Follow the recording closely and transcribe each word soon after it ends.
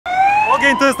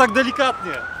Ogień to jest tak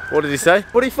delikatnie. What did he say?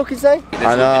 What did he fucking say?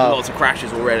 There's been lots of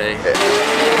crashes already.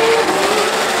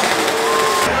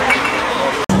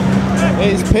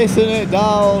 It's pissing it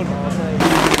down.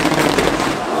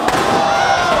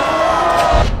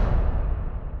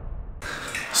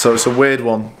 So it's a weird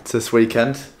one this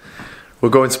weekend. We're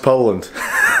going to Poland.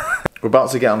 We're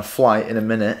about to get on a flight in a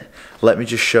minute. Let me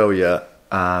just show you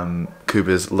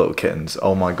Kuba's little kittens.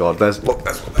 Oh my god, look,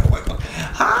 that's what they're like.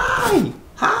 Hi!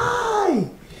 Hi!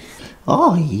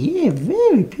 Oh yeah,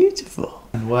 very beautiful.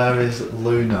 And where is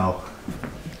Luno?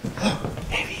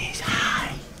 There he is,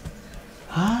 hi!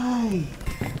 Hi!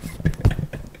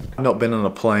 I've not been on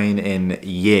a plane in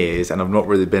years, and I've not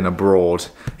really been abroad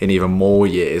in even more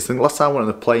years. I think the last time I went on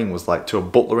a plane was like to a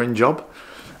butlering job.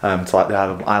 To like the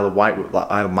Isle of Wight, like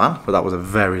Isle of Man, but that was a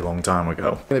very long time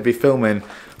ago. I'm going to be filming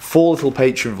 4 little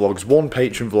Patreon vlogs, 1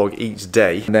 Patreon vlog each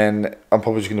day, and then I'm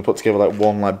probably just going to put together like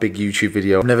 1 like big YouTube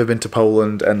video. I've never been to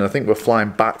Poland, and I think we're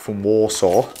flying back from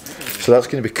Warsaw, so that's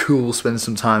going to be cool. Spend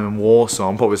some time in Warsaw.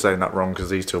 I'm probably saying that wrong because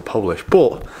these two are Polish,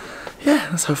 but yeah,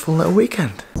 let's have a fun little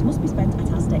weekend. Must be spent at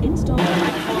Asda in-store.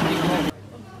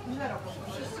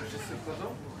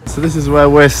 So this is where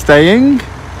we're staying.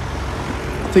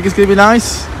 Think it's gonna be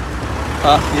nice?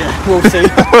 Yeah, we'll see.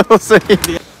 We'll see.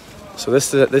 So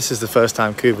this is the first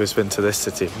time Kuba's been to this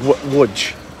city.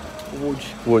 Łódź.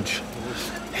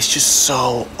 It's just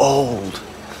so old.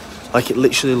 Like it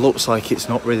literally looks like it's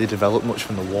not really developed much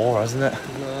from the war, hasn't it?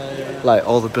 No, yeah. Like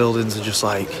all the buildings are just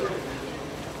like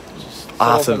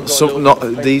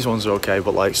these ones are okay,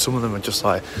 but like some of them are just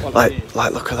like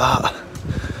look at that.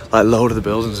 Like a load of the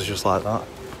buildings are just like that.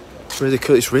 It's really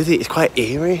cool. It's quite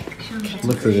eerie.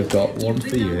 Look, they've got one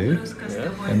for you,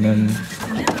 and then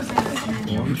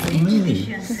one for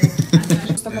me.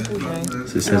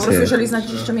 So it says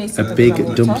here, a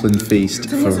big dumpling feast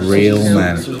for real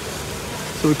men.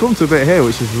 So we come to a bit here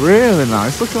which is really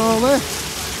nice. Look at all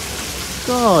this.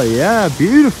 Oh yeah,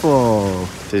 beautiful.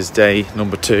 This is day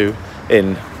number 2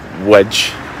 in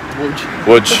Łódź.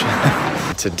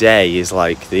 Today is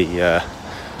like the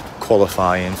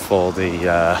qualifying for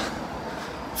the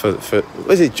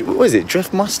what is it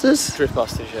Drift Masters? Drift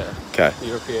Masters, yeah. Okay.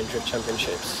 European Drift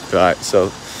Championships. Right, so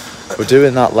we're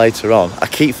doing that later on. I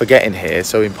keep forgetting here,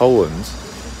 so in Poland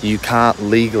you can't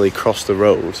legally cross the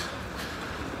road.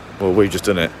 Well, we've just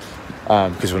done it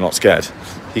because we're not scared.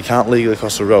 You can't legally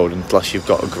cross the road unless you've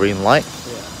got a green light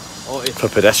for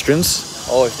pedestrians.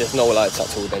 Or if there's no lights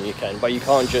at all, then you can. But you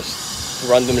can't just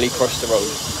randomly cross the road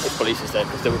if police is there,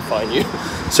 because they would fine you.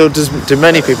 So do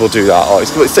many people do that? Or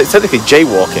it's technically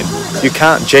jaywalking. You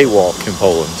can't jaywalk in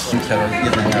Poland.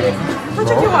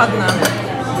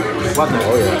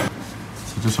 Oh yeah.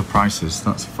 So just for prices,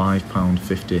 that's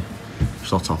 £5.50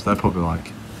 shot off. They're probably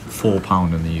like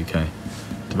 £4 in the UK.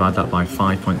 Divide that by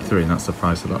 5.3 and that's the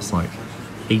price, so that's like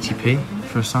 80p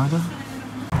for a cider.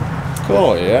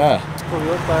 Cool, yeah.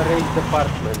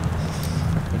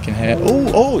 You can hear,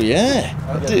 oh yeah.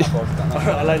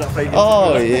 I like that fake.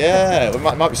 Oh yeah, it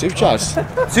might be supercharged.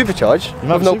 Supercharged?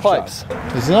 With no pipes?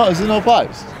 Is there no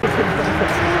pipes? So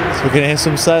we're gonna hear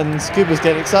some sends. Cuba's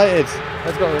getting excited.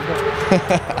 Let's go.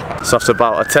 So after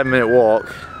about a 10-minute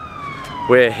walk,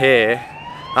 we're here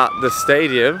at the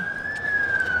stadium,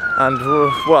 and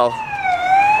well.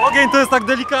 Ogień to jest tak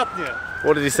delikatnie.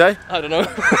 What did he say? I don't know.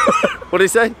 What did he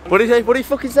say? What did he say? What did he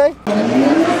fucking say?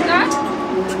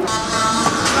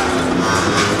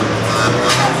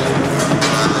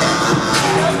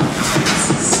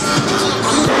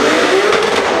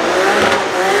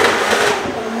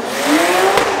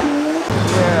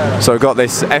 So we've got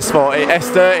this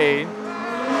S13,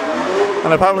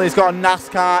 and apparently it's got a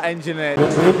NASCAR engine in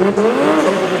it.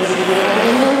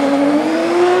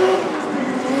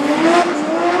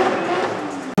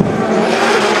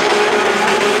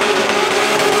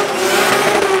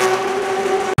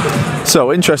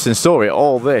 So interesting story,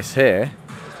 all this here,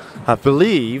 I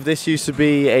believe this used to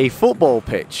be a football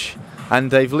pitch,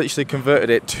 and they've literally converted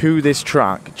it to this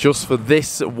track just for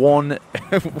this one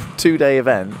 2-day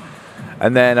event.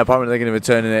 And then apparently they're going to be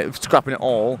turning it, scrapping it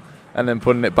all, and then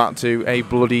putting it back to a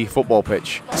bloody football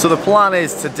pitch. So the plan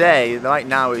is today, right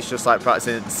now it's just like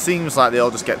practicing. It seems like they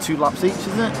all just get 2 laps each,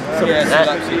 isn't it? Yeah, 2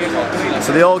 laps each.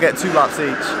 So they all get 2 laps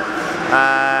each.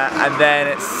 And then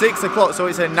it's 6 o'clock, so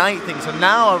it's a night thing. So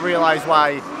now I realise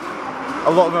why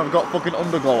a lot of them have got fucking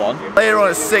underglow on. Later on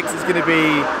at 6 it's going to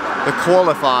be the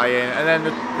qualifying, and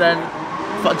then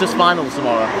just finals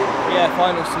tomorrow. Yeah,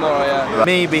 finals tomorrow, yeah.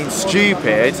 Me being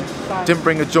stupid, didn't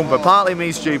bring a jumper. Partly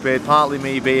me stupid, partly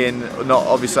me being not,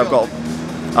 obviously I've got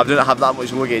I don't have that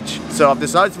much luggage, so I've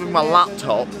decided to bring my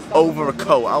laptop over a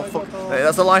coat. How fuck,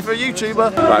 that's the life of a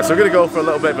YouTuber. Right, so we're gonna go for a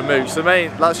little bit of a mooch. So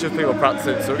mate, that's just people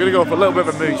practicing. So we're gonna go for a little bit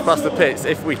of a mooch past the pits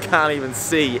if we can't even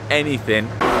see anything.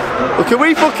 Look who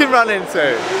we fucking ran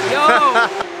into. Yo!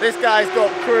 This guy's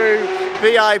got crew,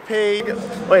 VIP.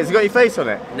 Wait, has he got your face on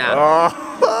it? Nah.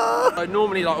 Oh.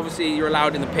 Normally, like, obviously you're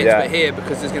allowed in the pits, Yeah. but here,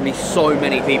 because there's going to be so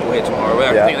many people here tomorrow,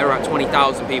 I think there are about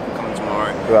 20,000 people coming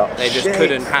tomorrow. Well, they just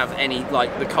couldn't have any,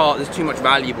 like, the car, there's too much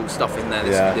valuable stuff in there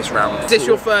this round. Is this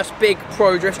your first big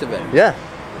pro drift event? Yeah.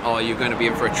 Oh, you're going to be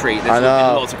in for a treat. There's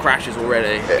been lots of crashes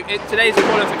already. Today's the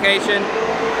qualification.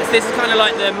 This is kind of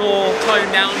like the more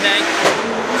toned down day.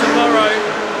 Tomorrow,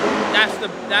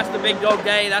 that's the big dog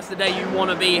day. That's the day you want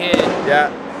to be here.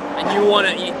 Yeah. And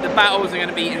the battles are going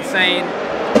to be insane.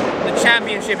 The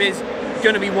championship is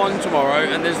going to be won tomorrow,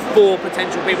 and there's 4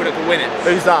 potential people that can win it.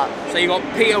 Who's that? So you got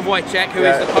Peter Wojciech, who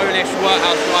is the Polish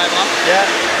workhouse driver. Yeah.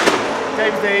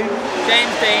 James Dean.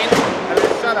 James Dean. And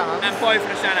then Shanahan. And Bo from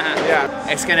the Shanahan.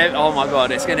 Yeah. It's gonna, oh my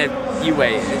god, it's gonna, you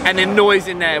wait. And then noise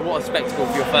in there, what a spectacle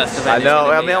for your first event. I know,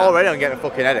 I mean already I'm getting a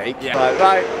fucking headache. Yeah.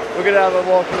 Right, we're gonna have a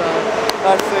walk around.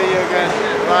 Nice to see you again.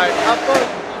 Right, have fun.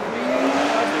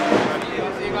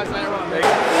 I'll see you guys later on.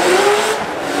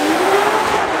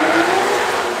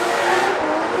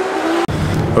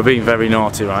 We're being very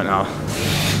naughty right now,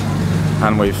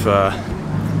 and we've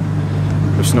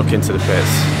snuck into the pits.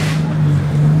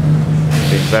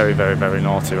 Being very, very, very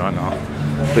naughty right now,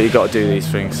 but you've got to do these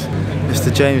things.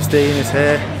 Mr. James Dean is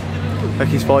here,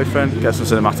 Becky's boyfriend. Get some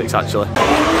cinematics actually.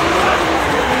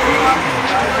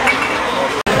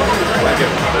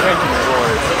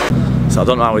 So I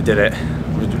don't know how we did it.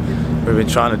 We've been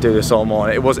trying to do this all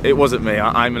morning. It wasn't me.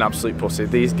 I'm an absolute pussy.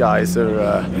 These guys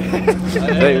are.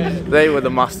 They were the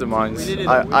masterminds.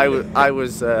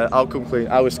 I'll come clean.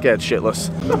 I was scared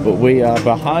shitless. But we are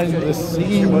behind the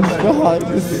scenes. Behind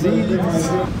the scenes.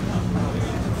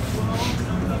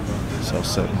 So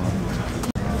sick.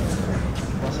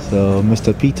 So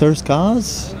Mr. Peter's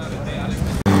cars.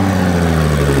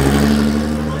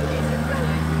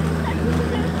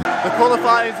 The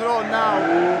qualifiers are on now,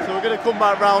 so we're going to come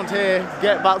back round here,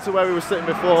 get back to where we were sitting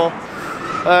before.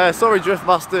 Sorry Drift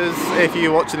Masters, if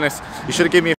you're watching this, you should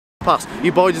have given me a pass.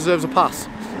 Your boy deserves a pass.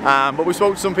 But we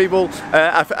spoke to some people,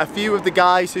 a few of the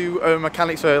guys who are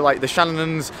mechanics for like the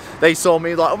Shannons, they saw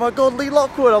me like, oh my god, Lee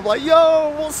Lockwood. I'm like,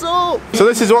 yo, what's up? So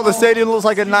this is what the stadium looks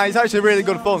like at night. It's actually really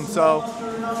good fun. So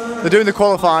they're doing the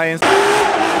qualifying.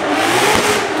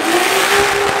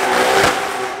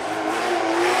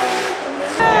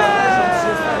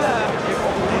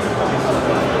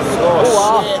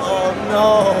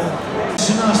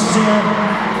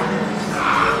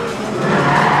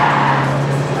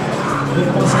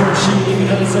 Wypłaskał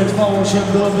silnik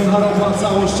LZ-V8 do Micharowa,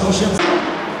 całość 8.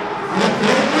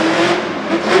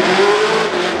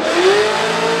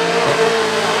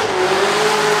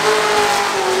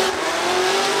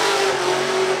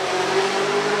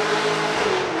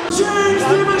 James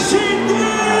the Machine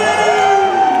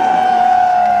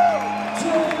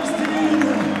James Dean!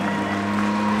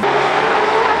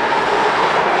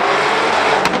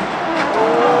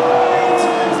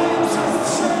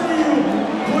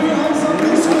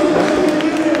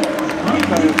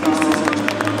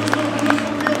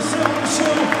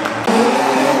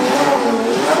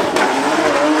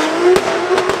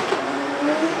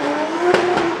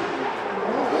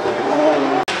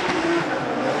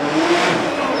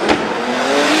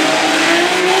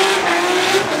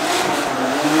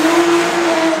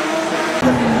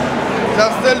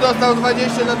 Styl dostał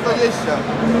 20 na 20.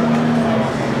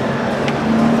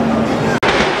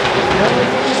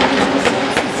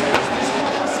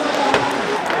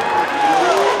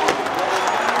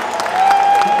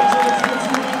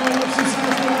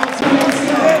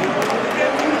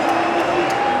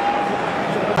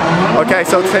 Okay,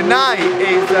 so tonight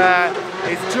is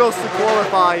just the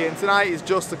qualifying. Tonight is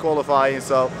just the qualifying,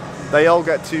 so they all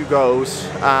get 2 goes.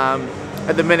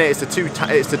 At the minute, it's the two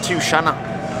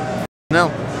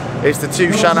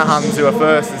Shanahans who are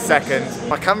first and second.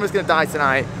 My camera's going to die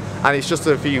tonight, and it's just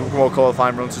a few more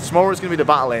qualifying runs. So tomorrow is going to be the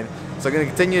battling. So I'm going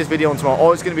to continue this video on tomorrow,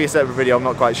 or it's going to be a separate video, I'm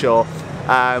not quite sure.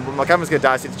 But my camera's going to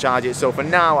die, so to charge it. So for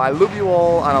now, I love you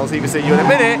all, and I'll see you in a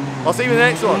minute. I'll see you in the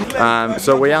next one.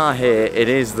 So we are here. It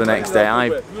is the next day. I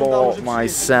bought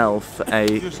myself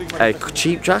a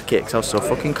cheap jacket because I was so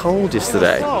fucking cold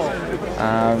yesterday.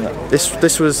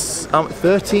 This was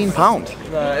 £13.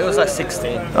 It was like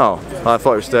 16. Oh, I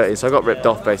thought it was 30, so I got ripped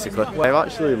off basically. They've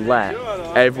actually let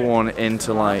everyone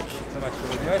into like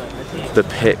the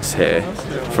pits here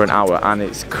for an hour, and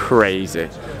it's crazy.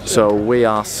 So we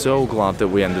are so glad that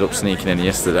we ended up sneaking in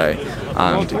yesterday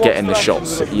and getting the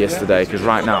shots yesterday, because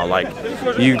right now, like,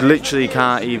 you literally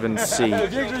can't even see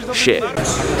shit.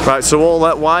 Right, so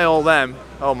why all them?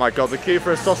 Oh my god, the queue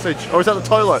for a sausage. Oh, is that the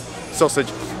toilet? Sausage.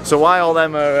 So why all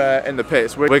them are in the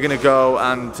pits? We're gonna go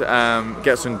and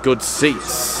get some good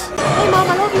seats.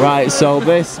 Right, so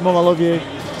this, Mum, I love you.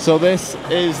 So this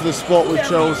is the spot we've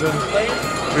chosen.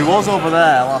 We was over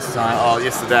there last time, or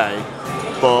yesterday,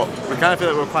 but we kind of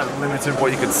feel like we're quite limited in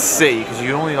what you could see, because you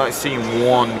can only like see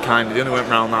one kind of, they only went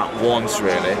around that once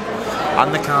really.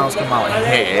 And the cars come out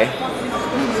here,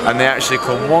 and they actually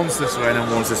come once this way and then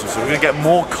once this way. So we're gonna get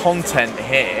more content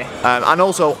here. And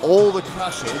also all the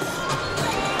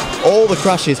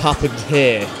crashes happened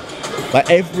here. Like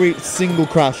every single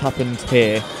crash happened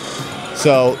here.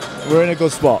 So we're in a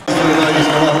good spot.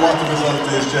 What the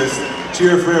result is, just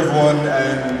cheer for everyone,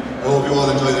 and I hope you all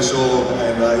enjoy the show,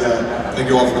 and yeah, thank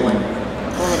you all for coming.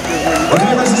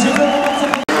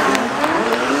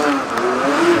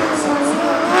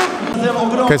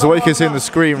 Okay, so what you can see on the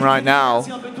screen right now,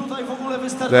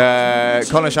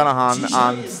 Connor Shanahan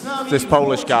and this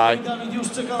Polish guy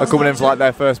are coming in for like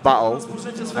their first battle,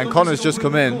 and Connor's just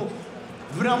come in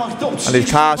and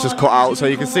his car's just cut out, so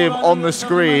you can see him on the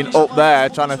screen up there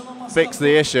trying to fix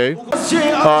the issue.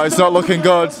 Oh, it's not looking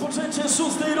good.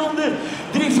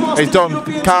 He's done.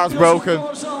 Car's broken.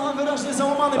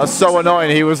 That's so annoying.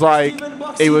 He was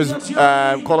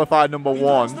qualified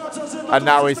 #1, and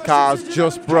now his car's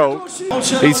just broke.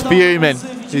 He's fuming.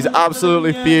 He's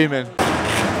absolutely fuming.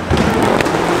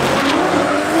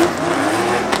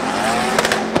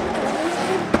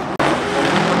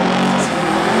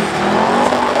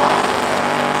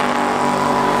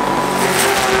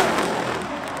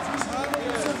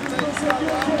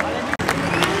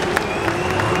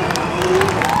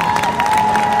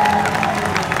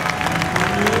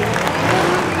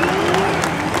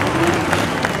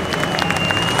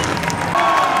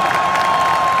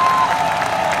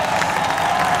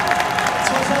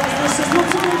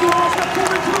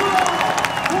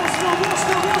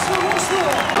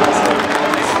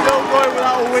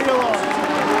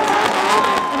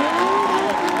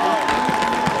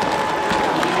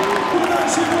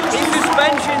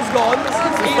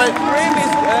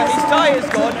 His tyre's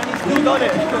gone and he's still got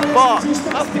it. But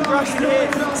after crashing here,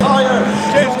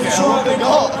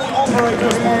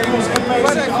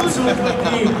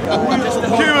 The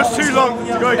queue was too long.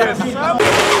 Go again.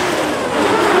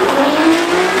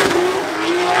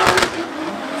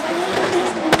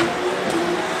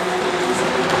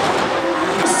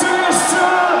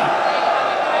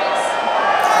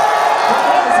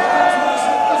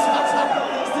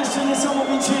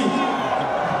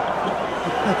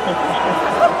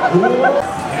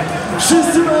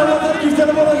 Wszyscy mają latarki w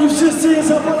telefonach i wszyscy je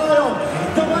zapalają.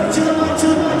 Dawajcie, dawajcie,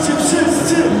 dawajcie,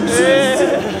 wszyscy.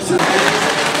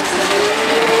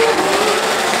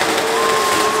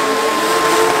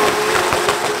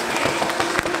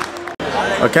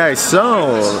 Okay,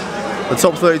 so the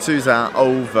top 32s are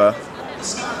over,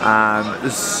 and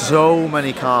there's so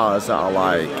many cars that are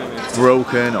like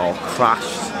broken or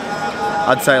crashed.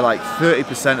 I'd say like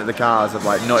 30% of the cars have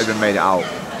like not even made it out.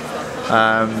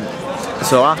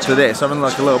 So after this, I'm having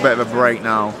like a little bit of a break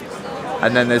now,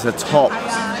 and then there's the top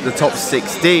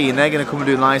 16. They're gonna come and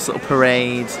do a nice little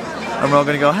parade, and we're all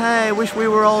gonna go, hey, wish we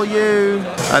were all you.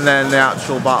 And then the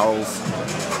actual battles.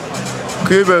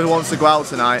 Kuba wants to go out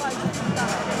tonight.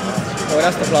 well,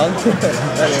 that's the plan.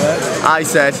 Anyway. I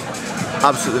said,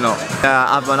 absolutely not.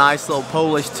 I have a nice little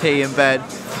Polish tea in bed.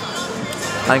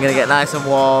 I'm gonna get nice and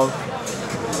warm. You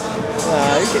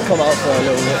can come out for a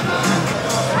little bit.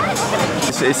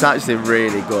 It's actually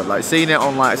really good. Like seeing it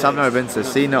on like, so I've never been to,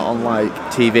 seeing it on like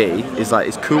TV is like,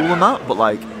 it's cool and that, but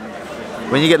like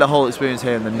when you get the whole experience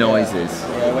here and the noises.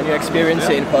 Yeah, when you experience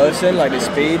it in person, like the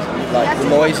speed, like the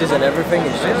noises and everything,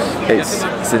 it's just...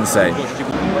 It's insane.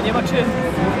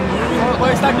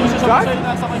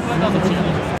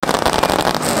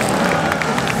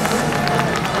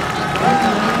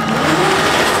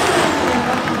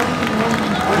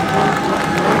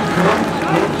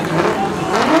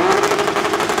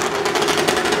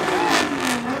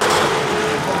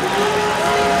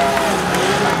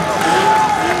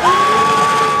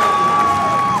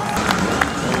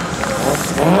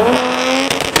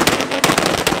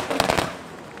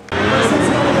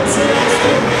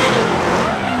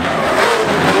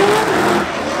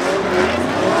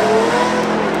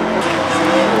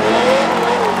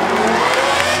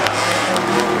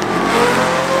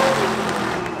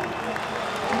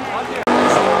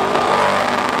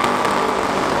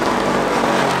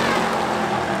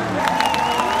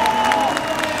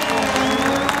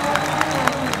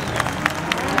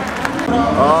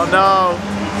 no.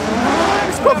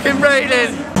 It's fucking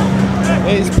raining.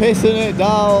 It's pissing it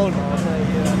down.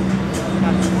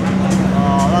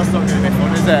 Oh, that's not going to be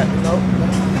fun, is it? No.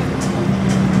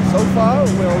 So far,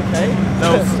 we're okay. No.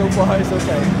 So far, it's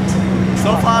okay.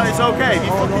 So far, it's okay. Have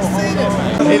you fucking seen it,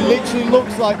 mate? It literally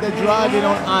looks like they're driving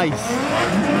on ice.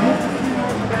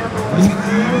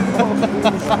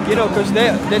 You know, because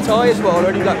their tyres were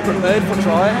already like prepared for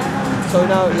trying. So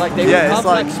now, like they Yeah, have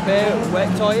like spare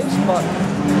wet tyres, but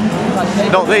like they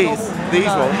Not these. These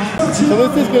ones. So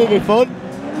this is going to be fun.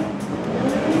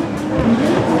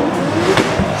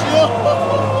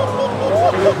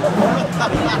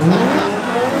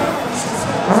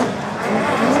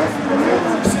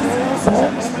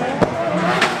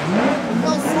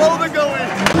 How slow they're going.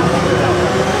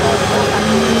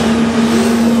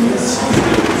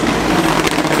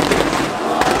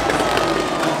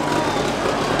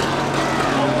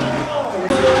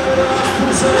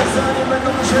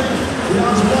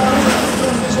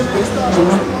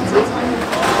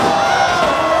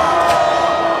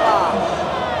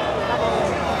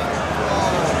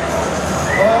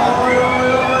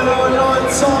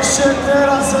 Co się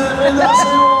teraz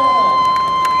wydarzyło?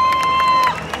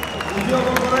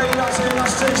 Wiadomo, inaczej na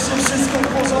szczęście wszystko w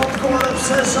porządku, ale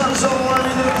przeszarżował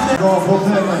ewidentnie.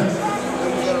 Potem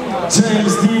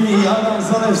James Dean i Adam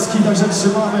Zalewski, także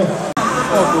trzymamy.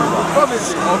 O kurwa, powiedz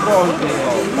o Bogu.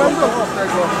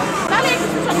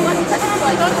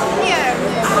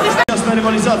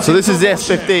 So this is the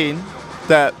S15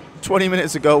 that 20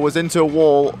 minutes ago was into a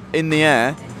wall in the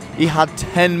air. He had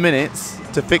 10 minutes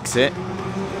to fix it,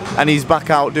 and he's back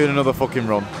out doing another fucking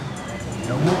run.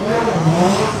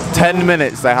 10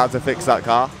 minutes they had to fix that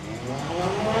car.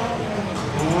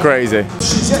 Crazy.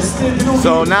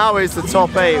 So now it's the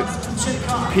top 8.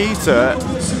 Peter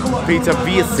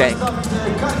Wiesek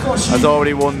has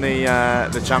already won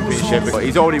the championship.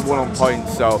 He's already won on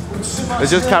points, so they're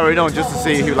just carrying on just to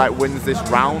see who like wins this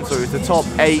round. So it's the top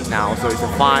 8 now, so it's the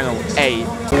final 8.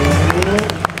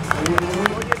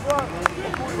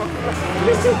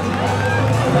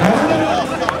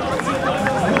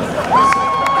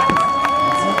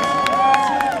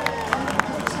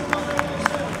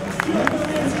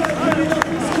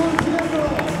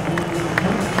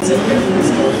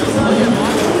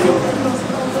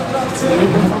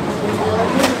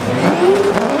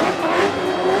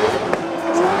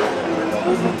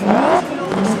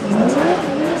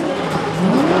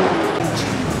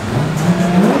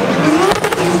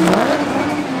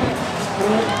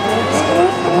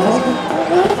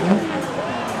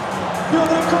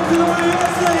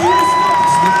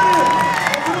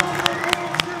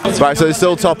 Right, so it's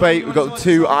still top 8. We've got the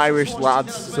 2 Irish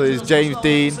lads. So there's James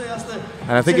Dean,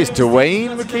 and I think it's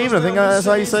Dwayne McKeevan. I think that's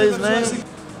how you say his name.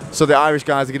 So the Irish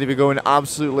guys are going to be going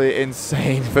absolutely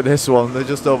insane for this one. They're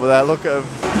just over there. Look at them.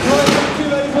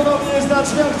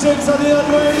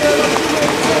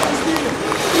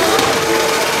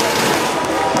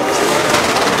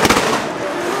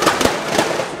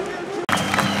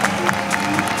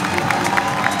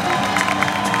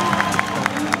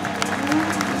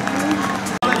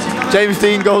 James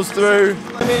Dean goes through.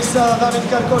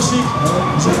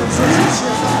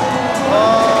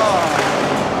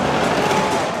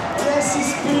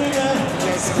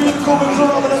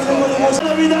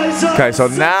 Okay, so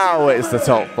now it's the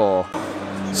top 4.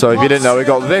 So if you didn't know, we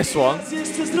got this one,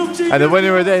 and the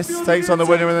winner of this takes on the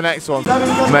winner of the next one.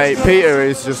 Mate, Peter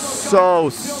is just so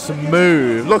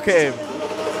smooth. Look at him.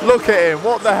 Look at him.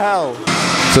 What the hell?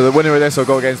 So the winner of this will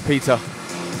go against Peter.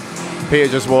 Peter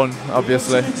just won,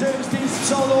 obviously.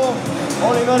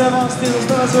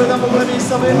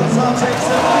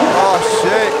 Oh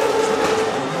shit.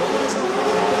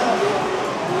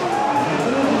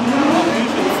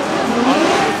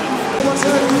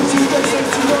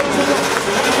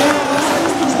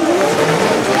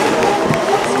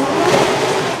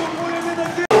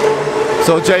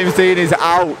 So James Dean is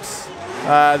out.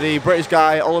 The British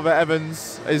guy, Oliver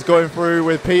Evans, is going through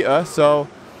with Peter, so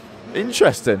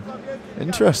interesting.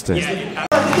 Interesting.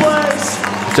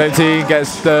 James Dean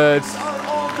gets 3rd.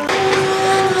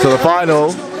 So the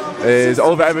final is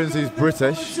Oliver Evans, who's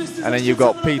British, and then you've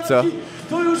got Peter.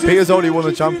 Peter's already won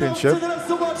the championship,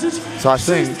 so I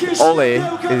think Ollie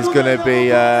is going to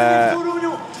be. I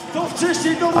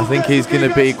think he's going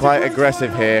to be quite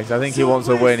aggressive here. I think he wants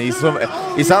to win. He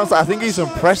sounds. I think he's from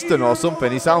Preston or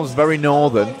something. He sounds very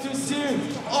northern,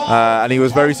 and he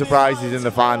was very surprised he's in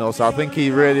the final. So I think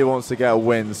he really wants to get a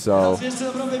win. So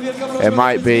it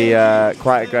might be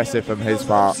quite aggressive from his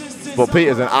part. But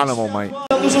Peter's an animal, mate.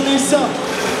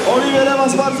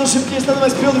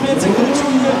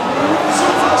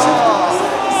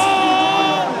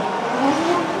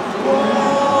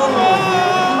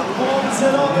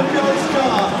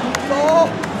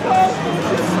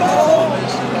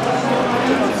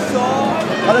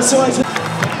 Ale słuchajcie.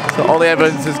 So Ollie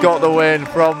Evans has got the win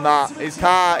from that. His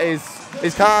car is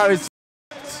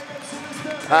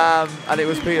and it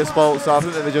was Peter's fault, so I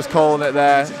think that they're just calling it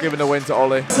there, giving the win to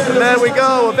Ollie. And there we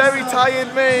go, a very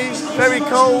tired me, very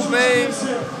cold me.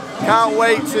 Can't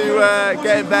wait to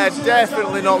get in bed.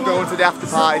 Definitely not going to the after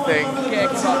party thing. We're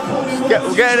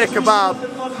getting a kebab.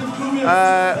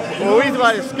 We'll either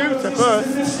buy a scooter first. Oh,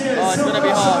 it's going to be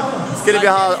hard. It's going to be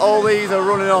hard. All these are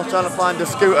running off trying to find a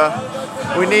scooter.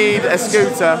 We need a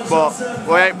scooter, but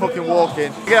we ain't fucking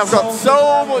walking. Again, I've got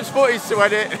so much footage to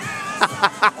edit.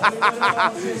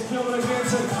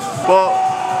 But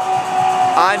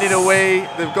I need a wee.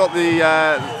 They've got the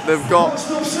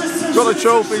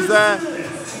trophies there.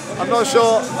 I'm not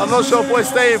sure if we're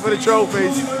staying for the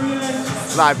trophies.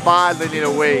 And I badly need a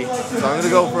wee, so I'm gonna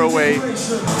go for a wee.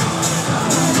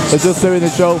 They're just doing the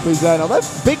trophies there. Now they're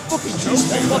big fucking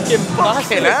trophies. Fucking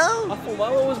massive. Hell? I thought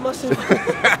that one was massive.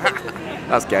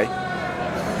 That's gay.